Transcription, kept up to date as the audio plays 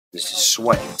This is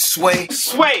Sway. Sway.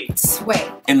 Sway. Sway.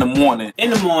 In the morning. In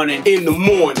the morning. In the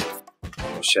morning.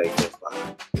 Shake that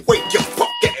fire. Wake your fuck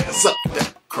ass up.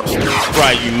 That's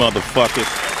right, you motherfuckers.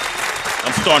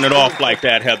 I'm starting it off like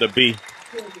that, Heather B.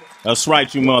 That's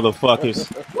right, you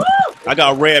motherfuckers. I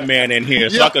got Redman in here,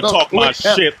 so I can talk my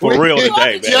shit for real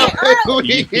today, man.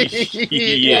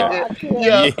 Yeah.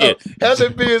 Heather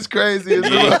B is crazy as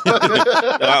well.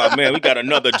 Oh, man, we got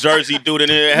another Jersey dude in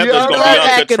here. Heather's going to be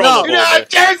uncontrollable.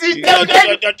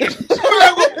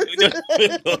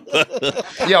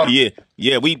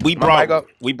 Yeah,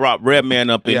 we brought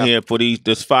Redman up in here for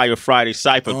this Fire Friday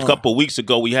Cypher. A couple of weeks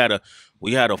ago, we had a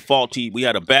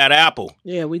bad apple.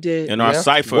 Yeah, we did. In our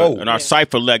Cypher,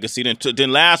 Cypher legacy.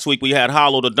 Then last week we had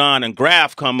Hollow the Don and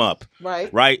Graf come up.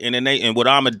 Right. And then with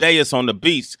Amadeus on the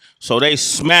beats, so they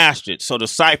smashed it. So the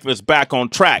Cypher is back on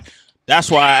track. That's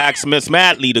why I asked Miss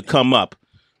Madley to come up.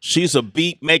 She's a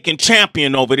beat making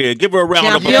champion over there. Give her a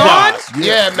round of applause.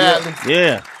 Yeah, Madley.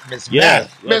 Yeah. Miss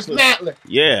Madley.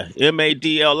 Yeah,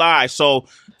 Madli. So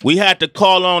we had to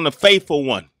call on the faithful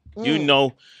one. You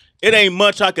know. It ain't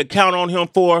much I could count on him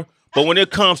for, but when it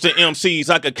comes to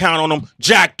MCs, I could count on him.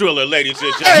 Jack Thriller, ladies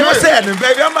and gentlemen. Hey, what's happening,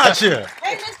 baby? I'm out here.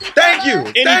 Thank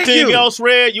you. Anything else,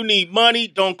 Red? You need money?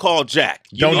 Don't call Jack.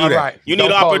 Don't do that. You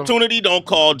need opportunity? Don't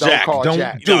call Jack. Don't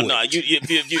do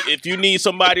it. If you need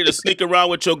somebody to sneak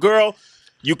around with your girl,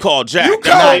 you call Jack. You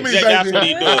call me, baby. That's what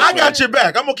he does. I got your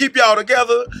back. I'm gonna keep y'all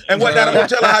together and whatnot. I'm gonna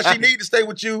tell her how she need to stay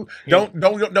with you. Don't And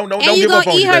you give up on gonna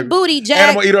eat you, her baby. booty, Jack. And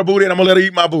I'm gonna eat her booty, and I'm gonna let her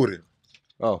eat my booty.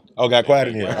 Oh, got quiet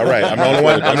in here. All right, I'm the only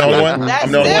one. I'm the only one.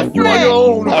 I'm the only one. You on your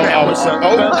own.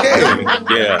 Okay.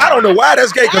 Yeah. I don't know why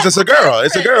that's gay because it's a girl.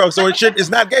 It's a girl, so it's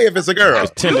not gay if it's a girl.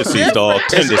 It's tendencies, dog.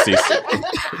 Tendencies.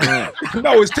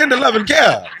 No, it's tender loving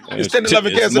care. It's tender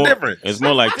loving care. It's a different. It's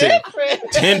more like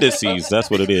tendencies.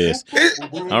 That's what it is.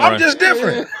 I'm just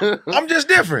different. I'm just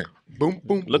different. Boom,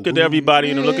 boom. Look at everybody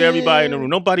in the room.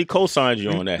 Nobody co-signs you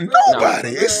on that. Nobody.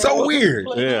 It's so weird.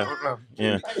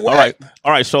 Yeah. All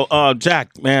right. So,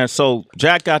 Jack, man. So,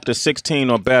 Jack got the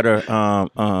 16 or better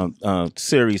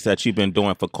series that you've been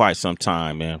doing for quite some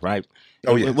time, man. Right?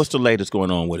 Oh yeah. What's the latest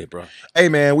going on with it, bro? Hey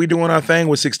man, we doing our thing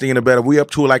with 16 or better. We up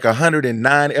to like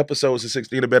 109 episodes of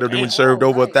 16 or better. We served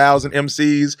over 1,000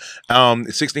 MCs.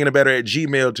 16 or better at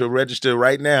Gmail to register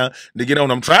right now to get on.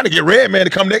 I'm trying to get Redman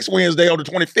to come next Wednesday on the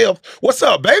 25th. What's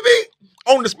up, baby?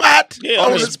 On the spot. Yeah,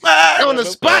 on the spot. On the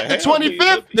spot, the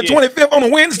 25th. The 25th on a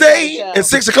Wednesday at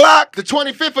 6 o'clock. The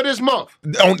 25th of this month.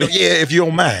 If you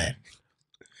don't mind.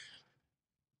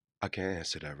 I can't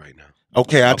answer that right now.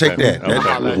 Okay, I'll take that.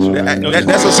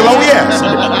 That's a slow yes.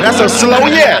 That's a slow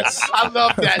yes. I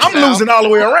love that. I'm losing all the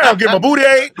way around. Get my booty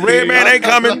ate. Redman ain't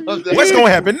coming. What's gonna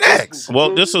happen next?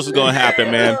 Well, this is gonna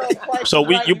happen, man. So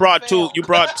you brought two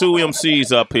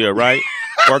MCs up here, right?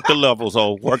 Work the levels,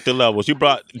 work the levels. You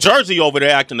brought Jersey over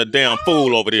there acting a damn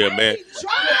fool over there, man.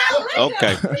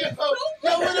 Okay.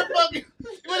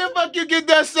 Where the fuck you get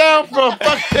that sound from?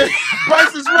 Fucking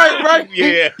Price is Right?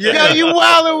 Yeah, you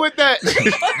wildin' with that.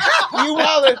 You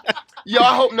wildin'. Yo,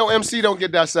 I hope no MC don't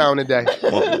get that sound today.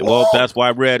 Well, that's why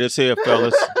Red is here,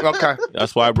 fellas. Okay.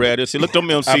 That's why Red is here. Look at them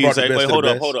MCs. Hey, wait, hold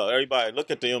up. Everybody, look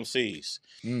at the MCs.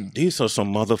 These are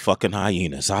some motherfucking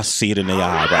hyenas. I see it in their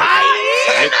eye,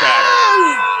 right? Look at them.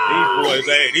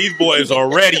 These boys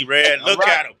are ready, Red. Look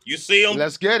at them. You see them?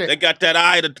 Let's get it. They got that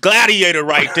eye of the gladiator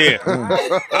right there.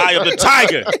 Eye of the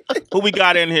tiger. Who we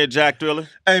got in here, Jack Thriller?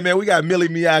 Hey man, we got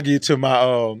Miyagi to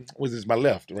my my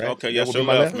left, right? Okay, yes, your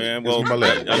left, man. Well, my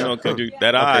left. I know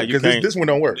that eye. Because this one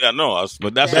don't work. Yeah, no,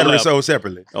 but that's battery sold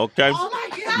separately. Okay.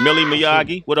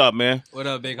 Miyagi, what up, man? What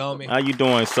up, big homie? How you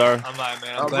doing, sir? I'm alright,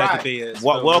 man. I'm glad to be here.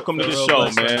 Welcome to the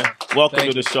show, man. Welcome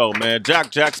to the show, man.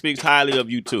 Jack speaks highly of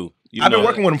you too. I've been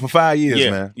working with him for 5 years,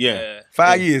 man. Yeah.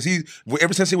 5 years.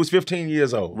 Ever since he was 15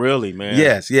 years old. Really, man?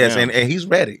 Yes. And he's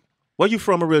ready. Where you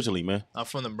from originally, man? I'm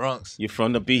from the Bronx. You're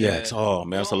from the BX. Yeah. Oh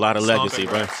man, that's a lot of legacy,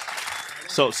 right?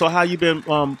 So how you been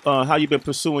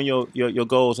pursuing your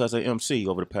goals as an MC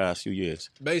over the past few years?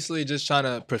 Basically just trying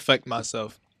to perfect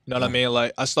myself. You know what I mean?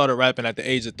 Like, I started rapping at the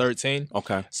age of 13.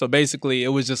 Okay. So basically, it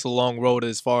was just a long road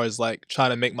as far as like trying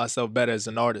to make myself better as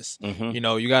an artist. You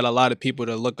know, you got a lot of people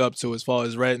to look up to as far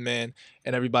as Redman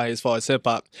and everybody as far as hip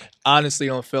hop. Honestly,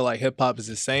 don't feel like hip hop is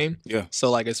the same. Yeah.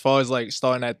 So like as far as like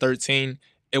starting at 13,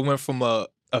 it went from a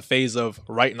phase of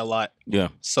writing a lot. Yeah.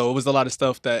 So it was a lot of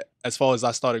stuff that as far as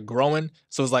I started growing,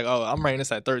 so it was like, oh, I'm writing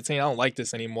this at 13. I don't like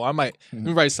this anymore. I might let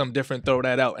me write something different, throw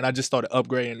that out. And I just started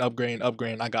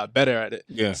upgrading. I got better at it.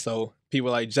 Yeah. So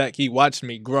people like Jack, he watched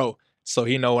me grow. So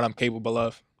he know what I'm capable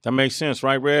of. That makes sense,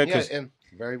 right, Red? Yeah, and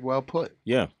Very well put.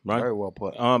 Yeah, right. Very well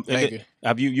put. Thank you.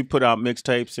 Have you put out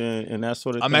mixtapes and that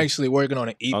sort of thing? I'm actually working on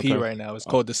an EP right now. It's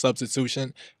called The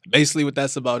Substitution. Basically, what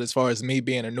that's about, as far as me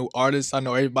being a new artist, I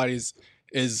know everybody's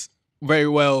is very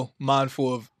well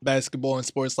mindful of basketball and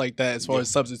sports like that. As far as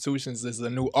substitutions, as a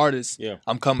new artist,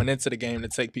 I'm coming into the game to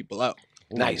take people out.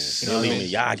 Nice. You know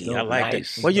Miyagi. I like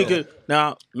that. Well, you could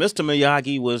now, Mr.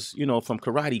 Miyagi was, from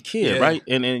Karate Kid, right?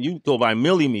 And you go by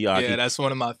Millie Miyagi. Yeah, that's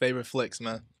one of my favorite flicks,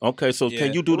 man. Okay, so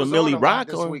can you do the Millie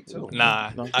Rock? Or?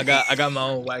 Nah, no. I got my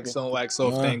own wax on, wax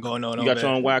off thing going on. You got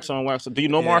your own wax on, wax off. Do you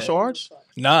know martial arts?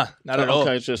 Nah, not at all.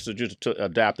 Okay, it's just to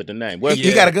adapted the name.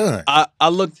 You got a gun. I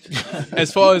looked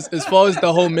as far as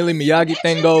the whole Millie Miyagi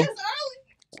thing go.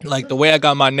 Like the way I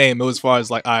got my name, it was as far as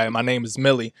like, all right, my name is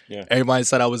Millie. Yeah. Everybody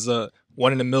said I was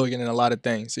one in a million in a lot of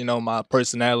things. My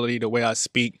personality, the way I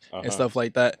speak, and stuff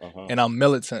like that. And I'm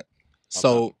militant.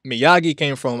 So Miyagi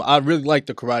came from, I really like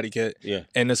the Karate Kid. Yeah.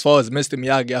 And as far as Mr.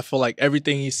 Miyagi, I feel like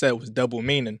everything he said was double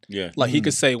meaning. Yeah. Like he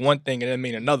could say one thing and then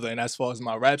mean another. And as far as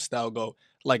my rap style go,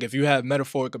 like if you have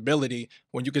metaphoric ability,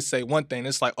 when you could say one thing,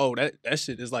 it's like, oh, that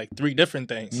shit is like 3 different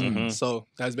things. So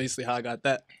that's basically how I got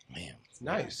that. Man.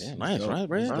 Nice. Yeah, nice, right,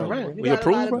 Red? All right. We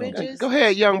approve, bro? Go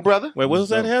ahead, young brother. Wait, what was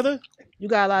that, Heather? You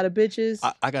got a lot of bitches.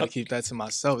 I got to keep that to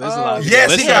myself. There's a lot of people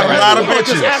yes, he got a lot of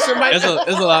bitches.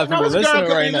 There's a lot of people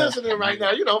listening right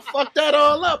now. Fuck that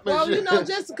all up. Well,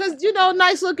 just because,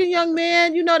 nice looking young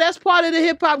man, that's part of the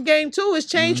hip hop game too. It's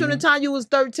changed from the time you was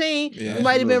 13. Yeah, you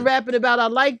might have been rapping about, I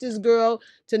like this girl,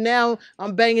 to now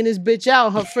I'm banging this bitch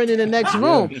out, her friend in the next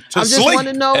room. I just want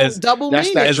to know double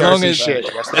meaning. As long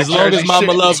as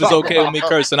mama love is okay with me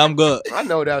cursing, I'm good. I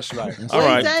know that's right. All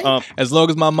right. As long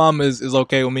as my mama is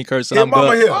okay with me cursing, I'm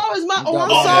good. I'm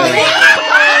sorry.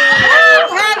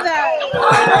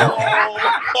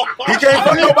 He can't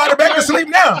fuck nobody back to sleep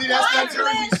now.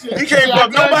 He can't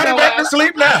fuck nobody back to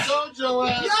sleep now. Those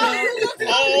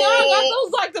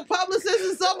like the publicist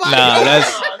and somebody. Nah,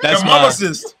 that's my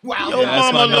publicist. Wow, your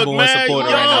mama look mad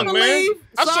young, man.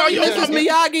 I saw you, Mrs.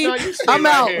 Miyagi. I'm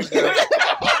out.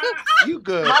 You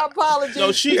good? My apologies. No,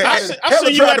 I saw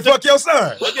you tried to fuck your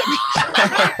son.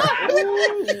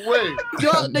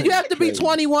 Wait. You have to be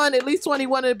 21, at least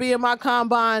 21 to be in my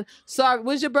combine. Sorry,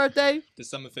 when's your birthday?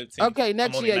 December 15th. Okay,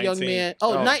 next year, 19. Young man.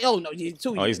 No, you're 2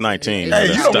 years. Oh, he's 19. Hey,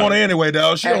 you don't want her anyway,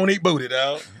 dog. She don't eat booty,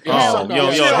 dog. Stop.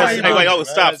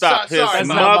 His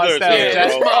mother's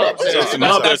here, bro. His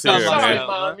mother's here, man.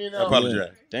 I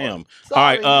apologize. Damn. All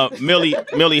right, Millie,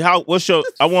 I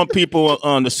want people,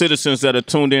 the citizens that are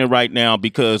tuned in right now,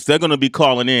 because they're going to be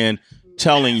calling in,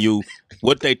 telling you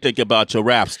what they think about your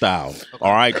rap style.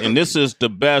 All right, and this is the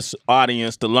best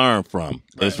audience to learn from.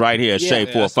 It's right here at Shade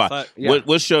 45.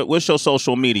 What's your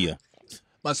social media?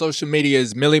 My social media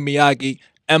is Millie Miyagi,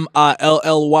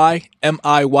 MILLY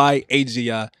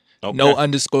MIYAGI. Okay. No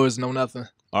underscores, no nothing.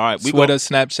 All right, Twitter,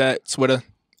 Snapchat, Twitter,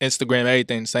 Instagram,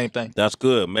 everything, same thing. That's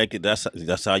good. Make it.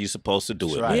 That's how you're supposed to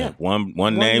do it, right. Man.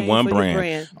 One name, one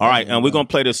brand. All right, and we're gonna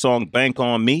play this song "Bank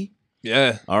on Me."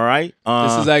 Yeah. All right.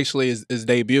 This is actually his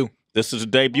debut. This is a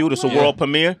debut. This is a world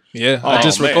premiere. Yeah, I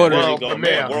just recorded it.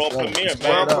 World premiere,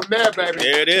 baby.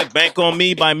 There it is. Bank on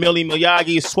Me by Millie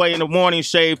Miyagi. Sway in the Morning,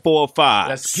 Shade 45.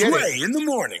 Let's get Sway in the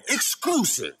Morning,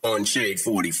 exclusive on Shade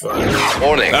 45.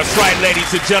 Morning. That's right,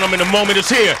 ladies and gentlemen. The moment is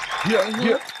here.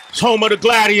 Yeah. It's home of the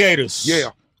gladiators. Yeah.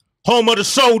 Home of the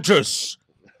soldiers.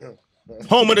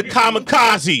 Home of the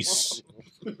kamikazes.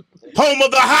 Home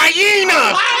of the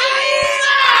hyena.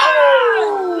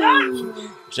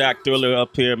 Jack Thriller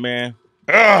up here, man.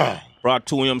 Brought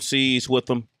 2 MCs with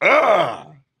him.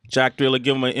 Jack Thriller,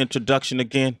 give him an introduction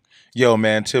again. Yo,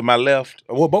 man, to my left.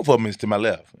 Well, both of them is to my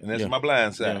left, and that's my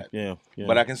blind side. Yeah.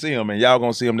 But I can see him, and y'all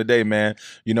gonna see him today, man.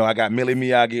 I got Millie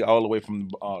Miyagi all the way from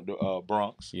the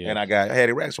Bronx, and I got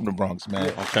Hattie Rex from the Bronx, man.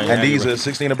 Okay, and these are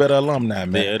 16 or better alumni,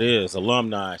 man. There it is,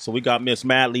 alumni. So we got Miss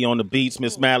Madley on the beats.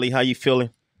 Miss Madley, how you feeling?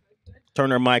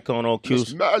 Turn her mic on, OQ.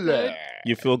 Miss Madley.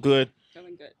 You feel good?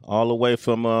 Feeling good. All the way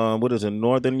from, what is it,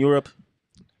 Northern Europe?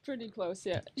 Pretty close,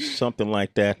 yeah. Something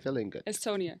like that. Feeling good.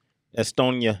 Estonia.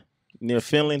 Near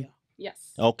Finland?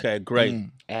 Yes. Okay, great.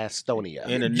 Estonia.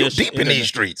 You're deep in these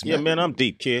streets, man. Yeah, man, I'm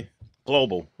deep, kid.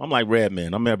 Global. I'm like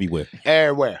Redman. I'm everywhere.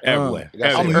 Everywhere.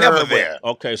 I'm never there.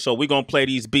 Okay, so we're going to play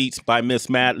these beats by Miss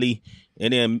Madley.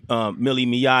 And then Millie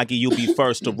Miyagi, you'll be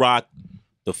first to rock.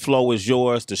 The flow is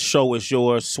yours. The show is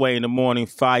yours. Sway in the Morning,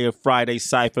 Fire Friday,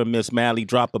 Cypher. Miss Madley,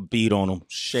 drop a beat on them.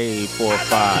 Shade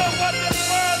 45.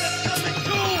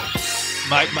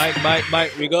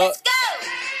 Mike, we go.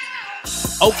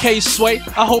 Okay, Sway,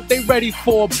 I hope they ready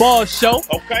for a bar show.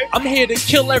 Okay. I'm here to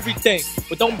kill everything,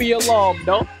 but don't be alarmed,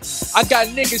 no. I got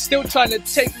niggas still trying to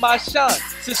take my shine.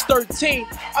 Since 13,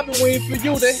 I've been waiting for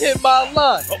you to hit my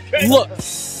line. Okay. Look,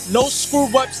 no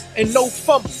screw-ups and no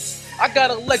fumbles. I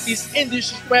gotta let these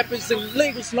industry rappers and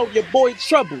labels know your boy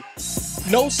trouble.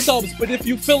 No subs, but if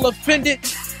you feel offended,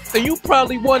 then you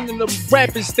probably one of them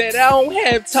rappers that I don't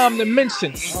have time to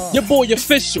mention. Your boy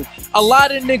official. A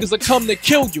lot of niggas will come to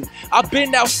kill you. I've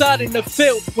been outside in the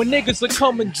field when niggas will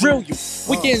come and drill you.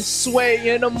 We getting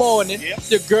sway in the morning.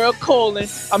 Your girl calling.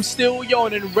 I'm still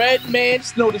yawning. Red man,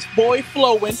 know this boy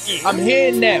flowing. I'm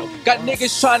here now. Got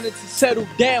niggas trying to settle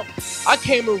down. I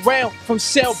came around from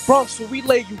South Bronx where we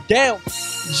lay you down.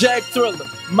 Jack Thriller,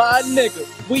 my nigga,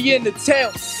 we in the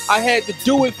town. I had to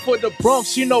do it for the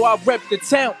Bronx, you know I rep the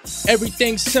town.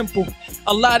 Everything's simple.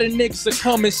 A lot of niggas will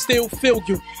come and still feel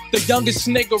you. The youngest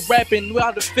nigga rapping knew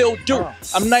how to feel do.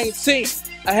 I'm 19.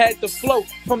 I had to float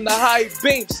from the high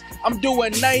beams. I'm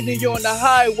doing 90 on the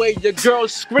highway. Your girl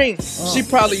scream. She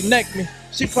probably neck me.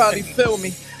 She probably feel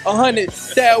me. 100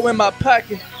 thou in my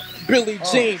pocket. Billy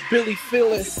Jean, Billy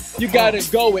feel it. You gotta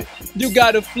go it. You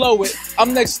gotta flow it.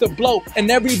 I'm next to blow, and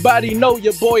everybody know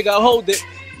your boy got hold it.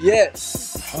 Yeah.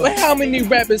 Well, how many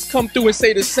rappers come through and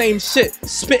say the same shit?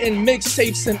 Spitting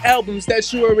mixtapes and albums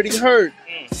that you already heard.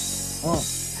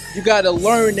 You gotta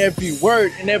learn every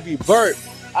word and every verb.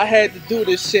 I had to do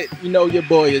this shit. You know your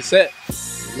boy is it.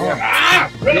 Yeah.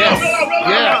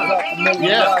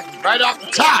 Right off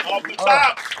the top. Off the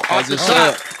top. Off the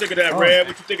top. What you think of that, Red?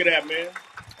 What you think of that, man?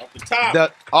 Off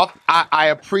the top. I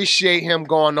appreciate him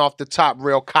going off the top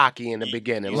real cocky in the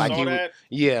beginning. Like saw that?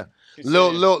 Yeah.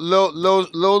 Little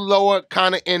lower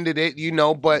kind of ended it, you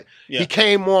know, but he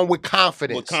came on with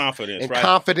confidence. With confidence, and right.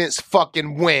 confidence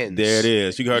fucking wins. There it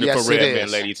is. You heard it from Redman,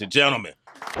 ladies and gentlemen.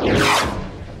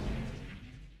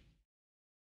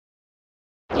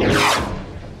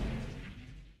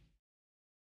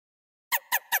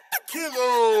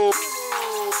 Kilo.